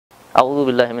আউযু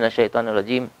বিল্লাহি মিনাশ শাইতানির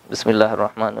রাজিম। বিসমিল্লাহির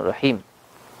রহমানির রহিম।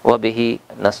 ওয়া বিহি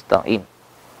নাস্তাঈন।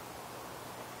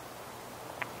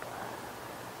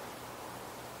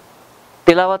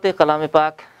 তেলাওয়াতে কালামে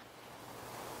পাক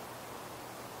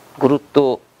গুরুত্ব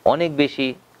অনেক বেশি।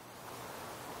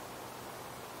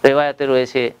 রিওয়ায়াতে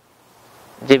রয়েছে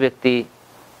যে ব্যক্তি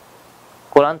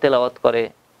কোরআন তেলাওয়াত করে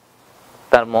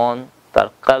তার মন, তার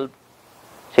কলব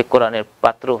সে কোরআনের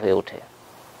পাত্র হয়ে ওঠে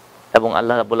এবং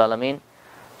আল্লাহ রাব্বুল আলামিন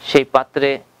সেই পাত্রে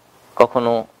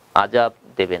কখনো আযাব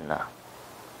দেবেন না।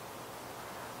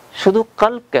 শুধু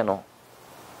কলব কেন,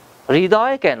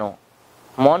 হৃদয় কেন,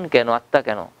 মন কেন, আত্মা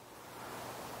কেন?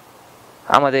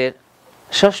 আমাদের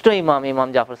ষষ্ঠ ইমাম, ইমাম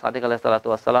জাফর সাদিক আলাইহিস সালাতু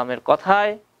ওয়াস সালামের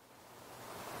কথায়,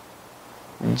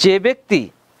 যে ব্যক্তি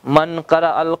মান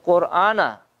কারা আল কোরআনা,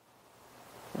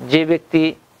 যে ব্যক্তি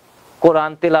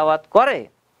কোরআন তেলাওয়াত করে,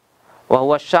 ওয়া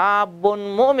হুয়া শাবুন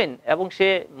মুমিন, এবং সে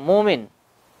মুমিন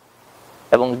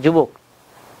এবং যুবক,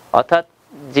 অর্থাৎ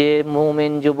যে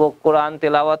মুমিন যুবক কোরআন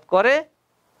তেলাওয়াত করে,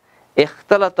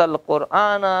 ইখতালাতাল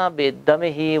কোরআনা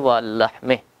বিদামিহি ওয়াল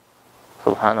লাহমিহি,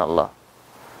 সুবহানাল্লাহ।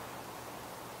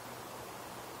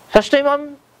 ষষ্ঠ ইমাম,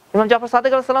 ইমাম জাফর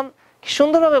সাদিক আলাইহিস সালাম কি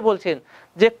সুন্দরভাবে বলছেন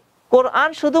যে কোরআন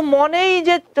শুধু মনেই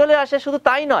যে চলে আসে শুধু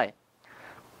তাই নয়,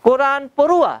 কোরআন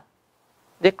পড়ুয়া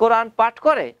যে কোরআন পাঠ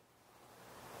করে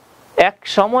এক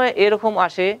সময় এরকম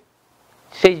আসে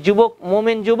সেই যুবক,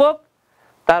 মুমিন যুবক,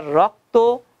 তার রক্ত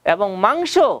এবং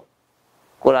মাংস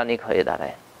কোরআনিক হয়ে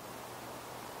দাঁড়ায়,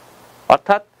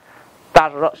 অর্থাৎ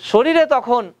তার শরীরে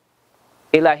তখন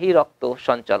ইলাহি রক্ত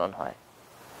সঞ্চালন হয়,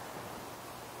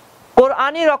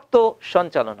 কোরআনি রক্ত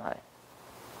সঞ্চালন হয়,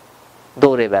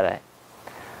 দৌড়ে বেড়ায়।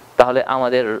 তাহলে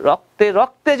আমাদের রক্তে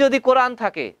রক্তে যদি কোরআন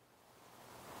থাকে,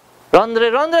 রন্ধ্রে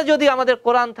রন্ধ্রে যদি আমাদের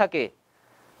কোরআন থাকে,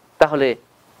 তাহলে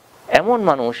এমন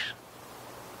মানুষ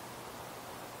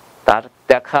তার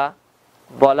দেখা,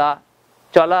 বলা,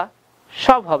 চলা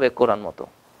সব হবে কোরআন মতো।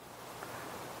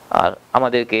 আর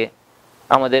আমাদেরকে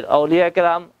আমাদের আউলিয়া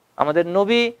কেরাম, আমাদের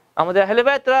নবী, আমাদের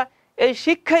আহলুবাইতরা এই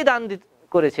শিক্ষাই দান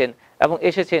করেছেন এবং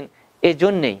এসেছেন এই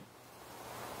জন্যেই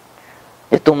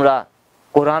যে তোমরা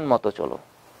কোরআন মতো চলো,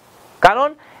 কারণ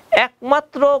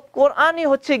একমাত্র কোরআনই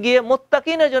হচ্ছে গিয়ে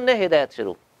মুত্তাকিনের জন্য হেদায়েত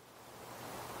স্বরূপ,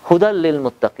 হুদাল লিল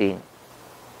মুত্তাকিন।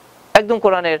 একদম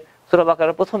কোরআনের সূরা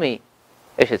বাকারার প্রথমেই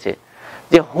এসেছে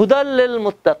যে হুদাল লিল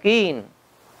মুত্তাকিন,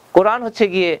 কোরআন হচ্ছে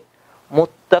গিয়ে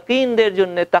মুত্তাকিনদের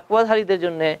জন্য, তাকওয়াধারীদের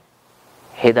জন্য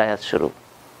হেদায়েত স্বরূপ।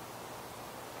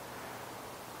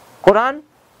 কোরআন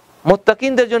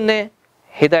মুত্তাকিনদের জন্য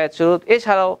হেদায়েত স্বরূপ।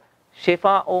 এছাড়াও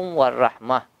শিফাউম ওয়ার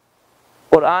রাহমাহ,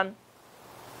 কোরআন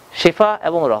শিফা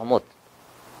এবং রহমত,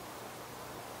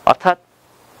 অর্থাৎ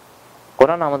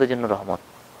কোরআন আমাদের জন্য রহমত,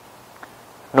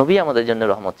 নবী আমাদের জন্য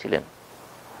রহমত ছিলেন।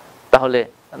 তাহলে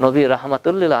নবী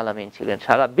রাহমাতুল লিল আলামিন ছিলেন,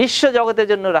 সারা বিশ্ব জগতের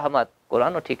জন্য রহমত,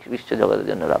 কোরআনও ঠিক বিশ্ব জগতের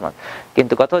জন্য রহমত।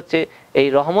 কিন্তু কথা হচ্ছে এই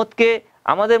রহমতকে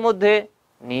আমাদের মধ্যে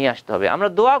নিয়ে আসতে হবে। আমরা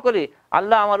দোয়া করি,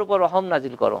 আল্লাহ আমার উপর রহম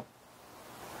নাজিল করো।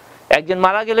 একজন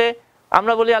মারা গেলে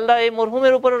আমরা বলি, আল্লাহ এই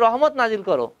মরহুমের উপরে রহমত নাজিল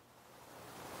করো।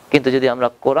 কিন্তু যদি আমরা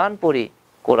কোরআন পড়ি,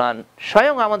 কোরআন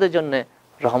স্বয়ং আমাদের জন্য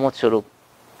রহমত স্বরূপ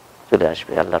চলে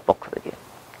আসবে আল্লাহর পক্ষ থেকে।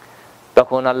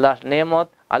 তখন আল্লাহর নেয়ামত,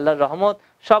 আল্লাহর রহমত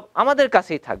সব আমাদের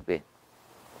কাছেই থাকবে।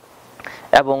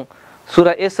 এবং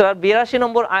সূরা ইসরার ৮২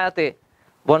 নম্বর আয়াতে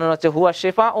বর্ণনা হচ্ছে, হুয়া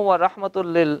শিফাউ ওয়া রাহমাতুল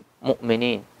লিল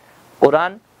মুমিনিন,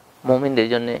 কোরআন মুমিনদের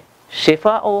জন্য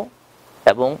শিফা ও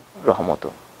এবং রহমত।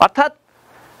 অর্থাৎ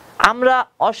আমরা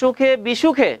অসুখে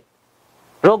বিসুখে,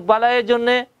 রোগ বালাইয়ের জন্য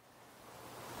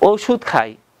ঔষধ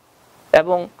খাই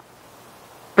এবং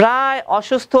প্রায়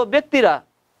অসুস্থ ব্যক্তিরা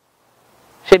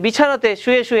সে বিছানাতে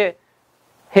শুয়ে শুয়ে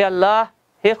হে আল্লাহ,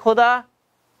 হে খোদা,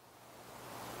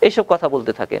 এইসব কথা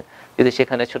বলতে থাকেন। যদি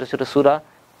সেখানে ছোট ছোট সূরা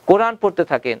কোরআন পড়তে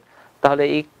থাকেন, তাহলে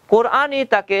এই কোরআনই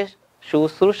তাকে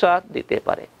শুশ্রূষা দিতে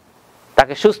পারে,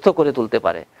 তাকে সুস্থ করে তুলতে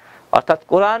পারে। অর্থাৎ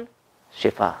কোরআন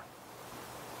শিফা।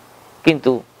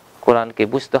 কিন্তু কোরআনকে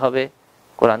বুঝতে হবে,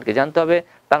 কোরআনকে জানতে হবে,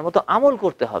 তার মতো আমল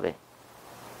করতে হবে।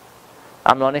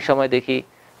 আমরা অনেক সময় দেখি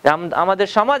যে আমাদের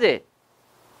সমাজে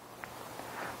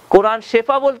কোরআন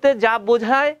শেফা বলতে যা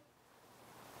বোঝায়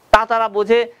তা তারা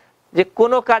বোঝে যে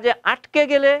কোনো কাজে আটকে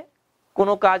গেলে,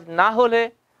 কোনো কাজ না হলে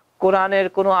কোরআনের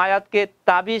কোনো আয়াতকে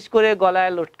তাবিজ করে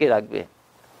গলায় লটকে রাখবে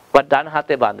বা ডান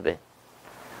হাতে বাঁধবে।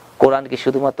 কোরআন কি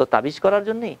শুধুমাত্র তাবিজ করার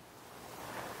জন্যই?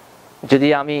 যদি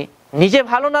আমি নিজে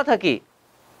ভালো না থাকি,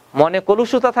 মনে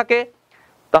কলুষতা থাকে,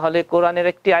 তাহলে কোরআনের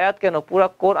একটি আয়াত কেন, পুরো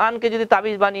কোরআনকে যদি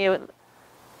তাবিজ বানিয়ে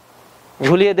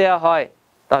ঝুলিয়ে দেওয়া হয়,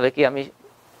 তাহলে কি আমি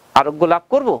আরোগ্য লাভ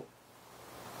করব?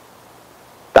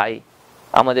 তাই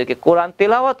আমাদেরকে কোরআন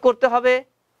তেলাওয়াত করতে হবে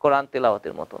কোরআন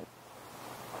তেলাওয়াতের মতন।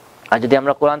 আর যদি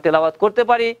আমরা কোরআন তেলাওয়াত করতে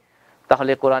পারি,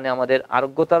 তাহলে কোরআনে আমাদের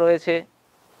আরোগ্যতা রয়েছে,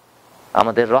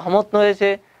 আমাদের রহমত রয়েছে,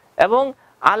 এবং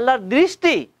আল্লাহর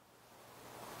দৃষ্টি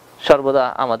সর্বদা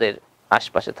আমাদের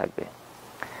আশপাশে থাকবে।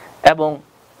 এবং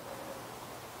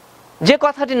যে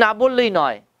কথাটি না বললেই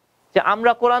নয় যে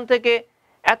আমরা কোরআন থেকে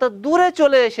এত দূরে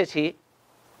চলে এসেছি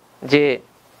যে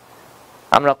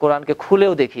আমরা কোরআনকে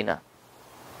খুলেও দেখি না।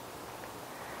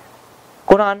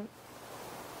 কোরআন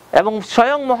এবং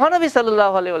স্বয়ং মহানবী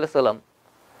সাল্লাল্লাহু আলাইহি ওয়াসাল্লাম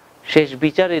শেষ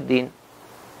বিচারের দিন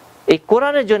এই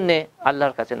কোরআনের জন্য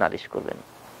আল্লাহর কাছে নালিশ করবেন।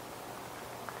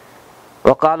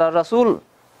 ওয়াকাল রাসূল,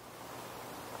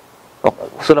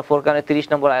 সূরা ফুরকানের 30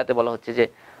 নম্বর আয়াতে বলা হচ্ছে যে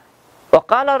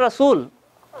ওয়াকাল রাসূল,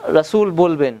 রাসূল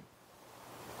বলবেন,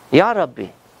 ইয়া রাব্বি,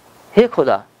 হে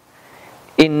খোদা,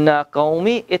 ইন্না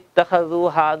কওমি ইত্তাখাযু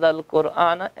হাযাল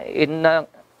কুরআন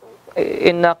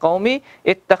ইন্না কওমি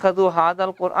ইত্তাখাযু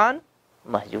হাযাল কুরআন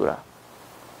মাহজুরা।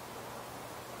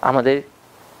 আমাদের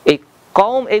এই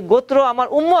কওম, এই গোত্র, আমার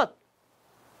উম্মত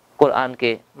কোরআনকে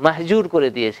মাহজুর করে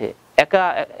দিয়েছে,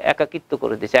 একাকিত্ব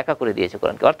করে দিয়েছে, একা করে দিয়েছে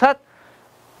কোরআনকে। অর্থাৎ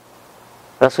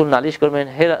রাসূল নালিশ করবেন,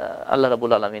 হে আল্লাহ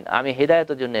রাব্বুল আলামিন, আমি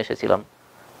হেদায়েতের জন্য এসেছিলাম,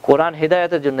 কোরআন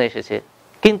হেদায়েতের জন্য এসেছে,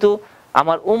 কিন্তু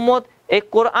আমার উম্মত এই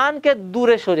কোরআনকে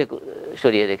দূরে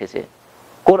সরিয়ে রেখেছে,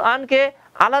 কোরআনকে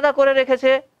আলাদা করে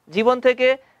রেখেছে জীবন থেকে।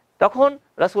 তখন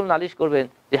রাসূল নালিশ করবেন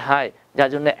যে হায়, যার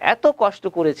জন্য এত কষ্ট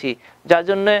করেছি, যার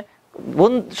জন্য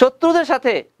শত্রুদের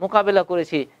সাথে মোকাবেলা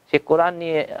করেছি, সে কোরআন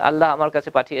নিয়ে আল্লাহ আমার কাছে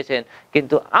পাঠিয়েছেন,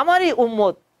 কিন্তু আমারই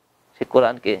উম্মত সে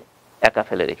কোরআনকে একা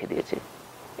ফেলে রেখে দিয়েছে।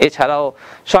 এছাড়াও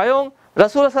স্বয়ং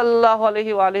রাসূল সাল্লাল্লাহু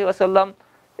আলাইহি ওয়াসাল্লাম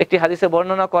একটি হাদিসে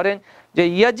বর্ণনা করেন যে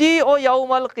ইয়াজি ও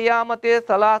ইয়াউমাল কিয়ামাতে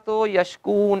সালাতু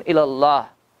ইয়াশকুন ইলাল্লাহ,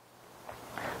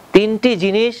 তিনটি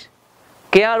জিনিস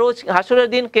রোজ হাসরের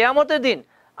দিন, কিয়ামতের দিন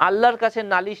আল্লাহর কাছে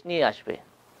নালিশ নিয়ে আসবে,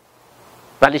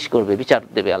 নালিশ করবে, বিচার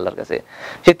দেবে আল্লাহর কাছে।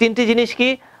 সে তিনটি জিনিস কি?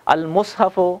 আল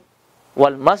মুসহাফু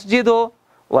ওয়াল মসজিদু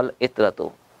ওয়াল ইতরাতু।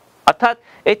 অর্থাৎ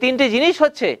এই তিনটি জিনিস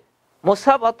হচ্ছে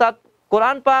মুসহাফ অর্থাৎ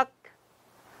কোরআন পাক,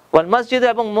 ওয়াল মসজিদ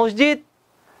এবং মসজিদ,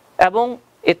 এবং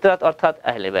ইতরাত অর্থাৎ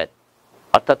আহলে বাইত।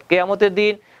 অর্থাৎ কিয়ামতের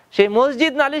দিন সেই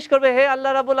মসজিদ নালিশ করবে, হে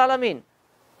আল্লাহ রাব্বুল আলামিন,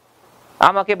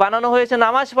 আমাকে বানানো হয়েছে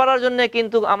নামাজ পড়ার জন্য,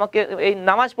 কিন্তু আমাকে এই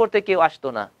নামাজ পড়তে কেউ আসতো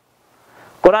না।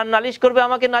 কোরআন নালিশ করবে,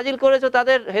 আমাকে নাজিল করেছো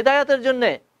তাদের হেদায়েতের জন্য,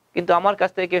 কিন্তু আমার কাছ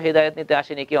থেকে কেউ হেদায়েত নিতে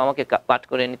আসেনি, কেউ আমাকে পাঠ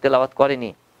করে তেলাওয়াত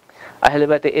করেনি। আহলে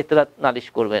বাইতে ইতরাত নালিশ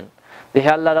করবেন যে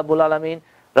হে আল্লাহ রাব্বুল আলামিন,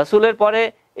 রাসূলের পরে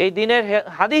এই দিনের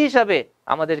হাদি হিসাবে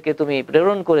আমাদেরকে তুমি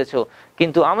প্রেরণ করেছো,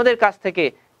 কিন্তু আমাদের কাছ থেকে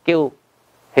কেউ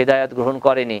হেদায়েত গ্রহণ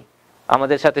করেনি,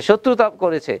 আমাদের সাথে শত্রুতা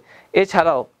করেছে।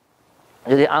 এছাড়াও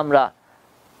যদি আমরা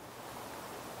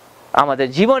আমাদের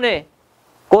জীবনে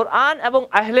কোরআন এবং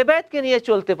আহলে বাইতকে নিয়ে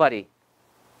চলতে পারি,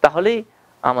 তাহলেই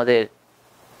আমাদের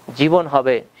জীবন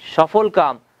হবে সফল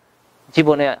কাম,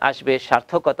 জীবনে আসবে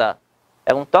সার্থকতা,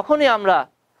 এবং তখনই আমরা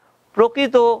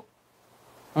প্রকৃত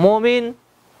মুমিন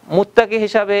মুত্তাকি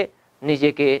হিসাবে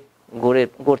নিজেকে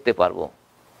গড়তে পারবো।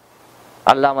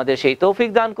 আল্লাহ আমাদের সেই তৌফিক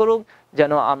দান করুক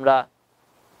যেন আমরা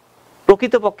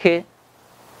প্রকৃতপক্ষে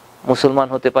মুসলমান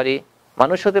হতে পারি,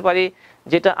 মানুষ হতে পারি,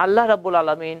 যেটা আল্লাহ রাব্বুল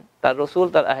আলামিন, তার রাসূল,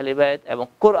 তার আহলে বাইত এবং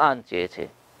কোরআন চেয়েছে।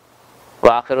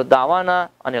 ওয়া আখিরু দাওয়ানা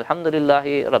আনিল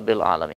হামদুলিল্লাহি রাব্বিল আলামিন।